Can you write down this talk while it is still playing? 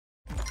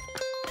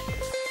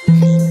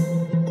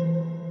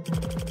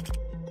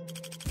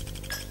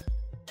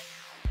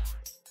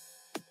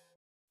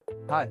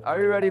Hi,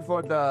 are you ready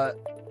for the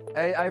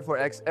AI for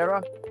X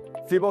era?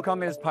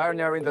 Fibocom is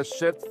pioneering the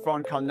shift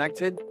from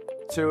connected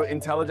to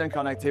intelligent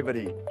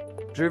connectivity,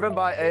 driven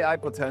by AI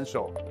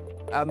potential.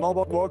 At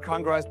Mobile World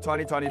Congress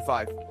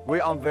 2025, we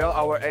unveil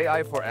our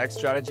AI for X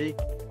strategy,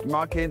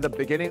 marking the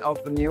beginning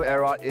of the new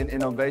era in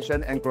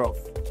innovation and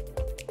growth.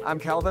 I'm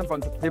Kelvin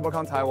from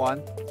Fibocom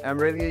Taiwan. I'm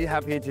really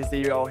happy to see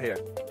you all here.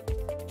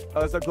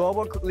 As a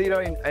global leader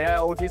in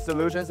AIoT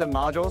solutions and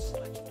modules,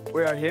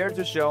 we are here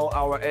to show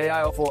our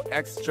AI for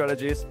X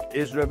strategies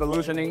is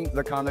revolutioning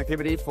the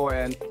connectivity for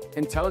an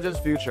intelligent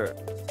future.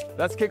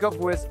 Let's kick off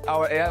with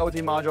our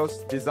AIoT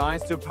modules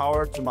designed to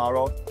power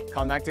tomorrow's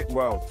connected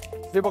world.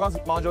 Fibocom's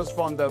modules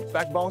from the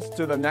backbones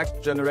to the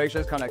next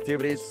generation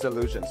connectivity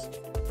solutions,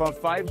 from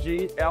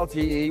 5G,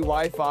 LTE,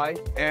 Wi-Fi,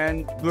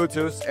 and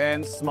Bluetooth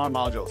and smart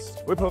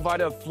modules. We provide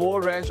a full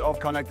range of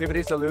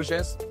connectivity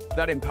solutions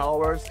that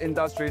empowers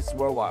industries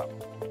worldwide.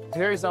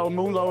 Here is our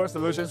moon lower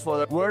solutions for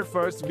the world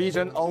first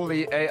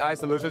vision-only AI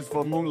solutions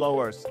for moon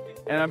lowers.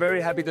 And I'm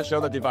very happy to show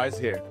the device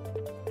here.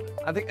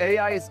 I think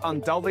AI is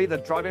undoubtedly the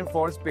driving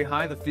force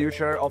behind the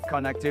future of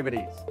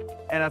connectivity.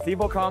 And at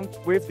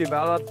Fibocom, we've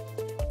developed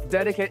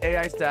dedicated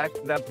AI stack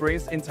that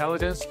brings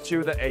intelligence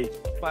to the edge.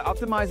 By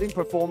optimizing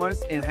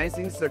performance,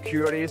 enhancing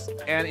security,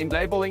 and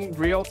enabling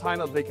real-time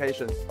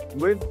applications,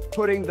 we're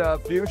putting the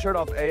future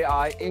of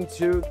AI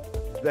into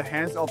the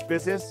hands of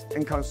business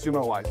and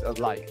consumer-wise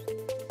alike.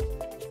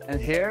 And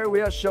here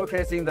we are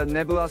showcasing the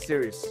Nebula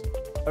series,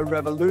 a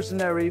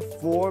revolutionary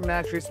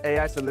 4-matrix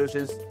AI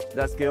solutions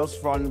that scales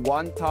from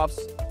 1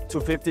 TOPS to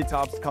 50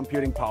 TOPS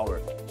computing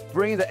power,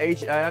 bringing the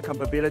edge AI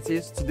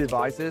capabilities to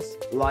devices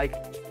like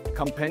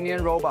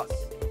companion robots.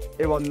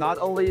 It will not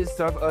only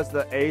serve as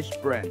the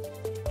edge brand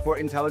for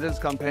intelligence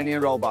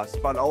companion robots,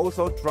 but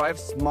also drive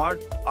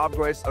smart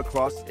upgrades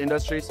across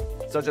industries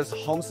such as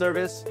home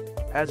service,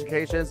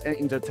 education and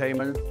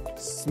entertainment,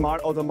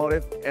 smart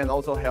automotive, and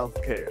also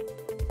healthcare.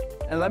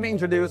 And let me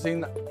introduce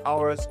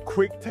our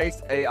Quick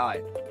Taste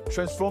AI,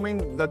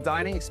 transforming the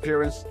dining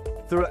experience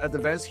through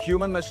advanced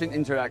human-machine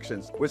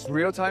interactions. With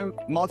real-time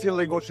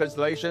multilingual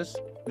translations,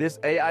 this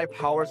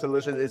AI-powered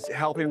solution is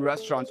helping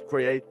restaurants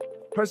create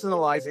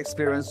personalized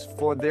experience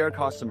for their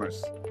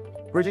customers,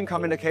 bridging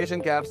communication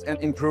gaps and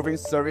improving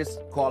service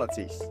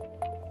qualities.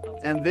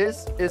 And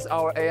this is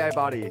our AI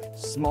body,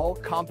 small,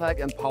 compact,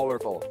 and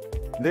powerful.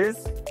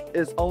 This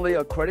is only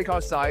a credit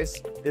card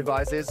size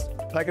devices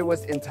packed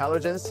with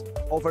intelligence,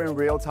 offering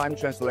real-time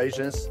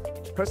translations,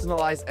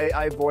 personalized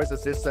AI voice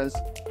assistance,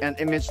 and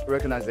image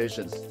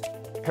recognitions.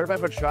 Perfect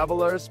for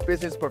travelers,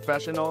 business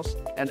professionals,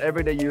 and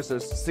everyday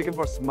users seeking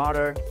for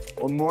smarter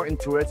or more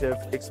intuitive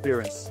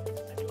experience.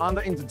 On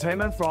the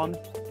entertainment front,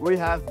 we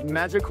have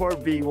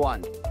MagicCore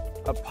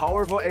V1, a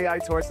powerful AI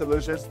toy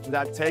solution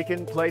that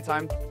taken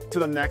playtime to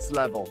the next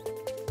level.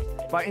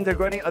 By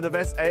integrating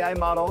advanced AI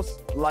models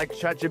like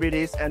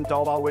ChatGPT and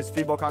Dolba with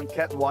Fibocom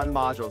Cat 1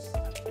 modules,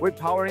 we're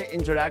powering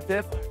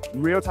interactive,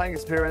 real-time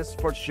experience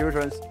for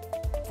children,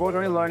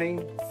 fostering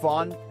learning,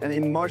 fun, and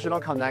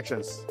emotional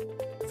connections.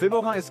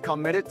 Fibocom is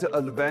committed to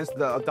advance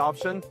the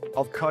adoption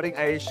of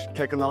cutting-edge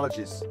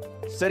technologies,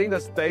 setting the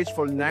stage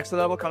for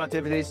next-level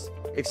connectivity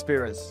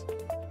experience.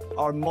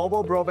 Our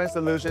mobile broadband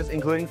solutions,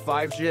 including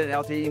 5G and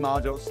LTE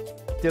modules,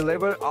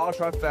 deliver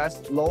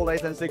ultra-fast,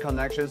 low-latency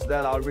connections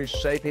that are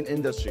reshaping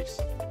industries.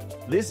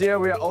 This year,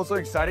 we are also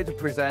excited to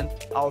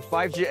present our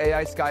 5G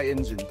AI Sky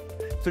Engine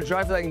to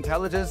drive the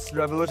intelligence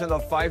revolution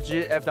of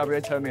 5G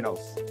FWA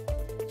terminals.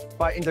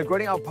 By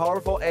integrating our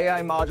powerful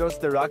AI modules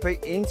directly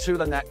into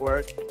the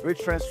network, we're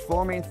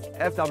transforming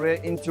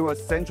FWA into a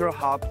central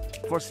hub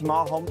for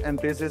smart home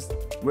and business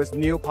with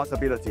new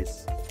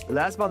possibilities.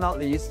 Last but not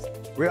least,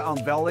 we're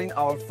unveiling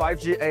our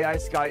 5G AI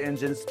Sky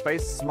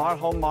Engine-based smart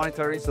home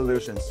monitoring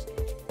solutions,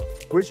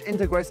 which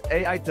integrates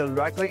AI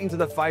directly into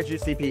the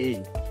 5G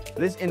CPE.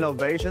 This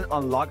innovation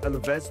unlocks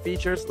advanced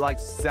features like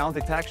sound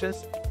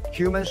detections,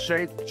 human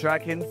shape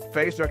tracking,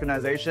 face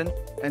recognition,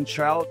 and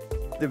child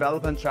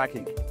development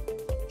tracking,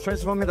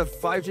 transforming the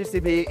 5G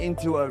CPE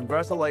into a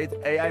resilient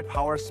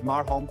AI-powered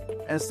smart home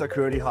and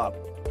security hub.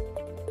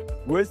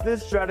 With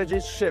this strategy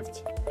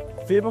shift,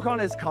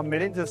 Fibocom is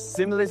committed to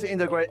seamlessly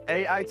integrate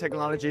AI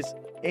technologies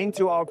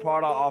into our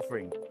product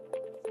offering.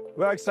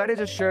 We're excited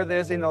to share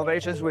these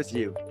innovations with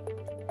you.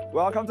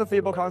 Welcome to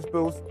Fibocom's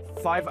booth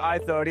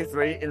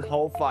 5i33 in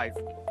Hall 5.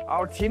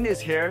 Our team is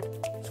here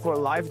for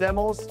live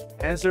demos,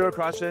 answer your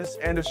questions,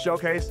 and to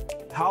showcase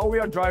how we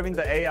are driving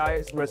the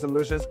AI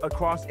resolutions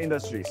across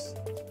industries.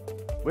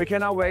 We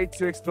cannot wait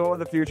to explore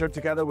the future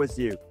together with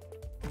you.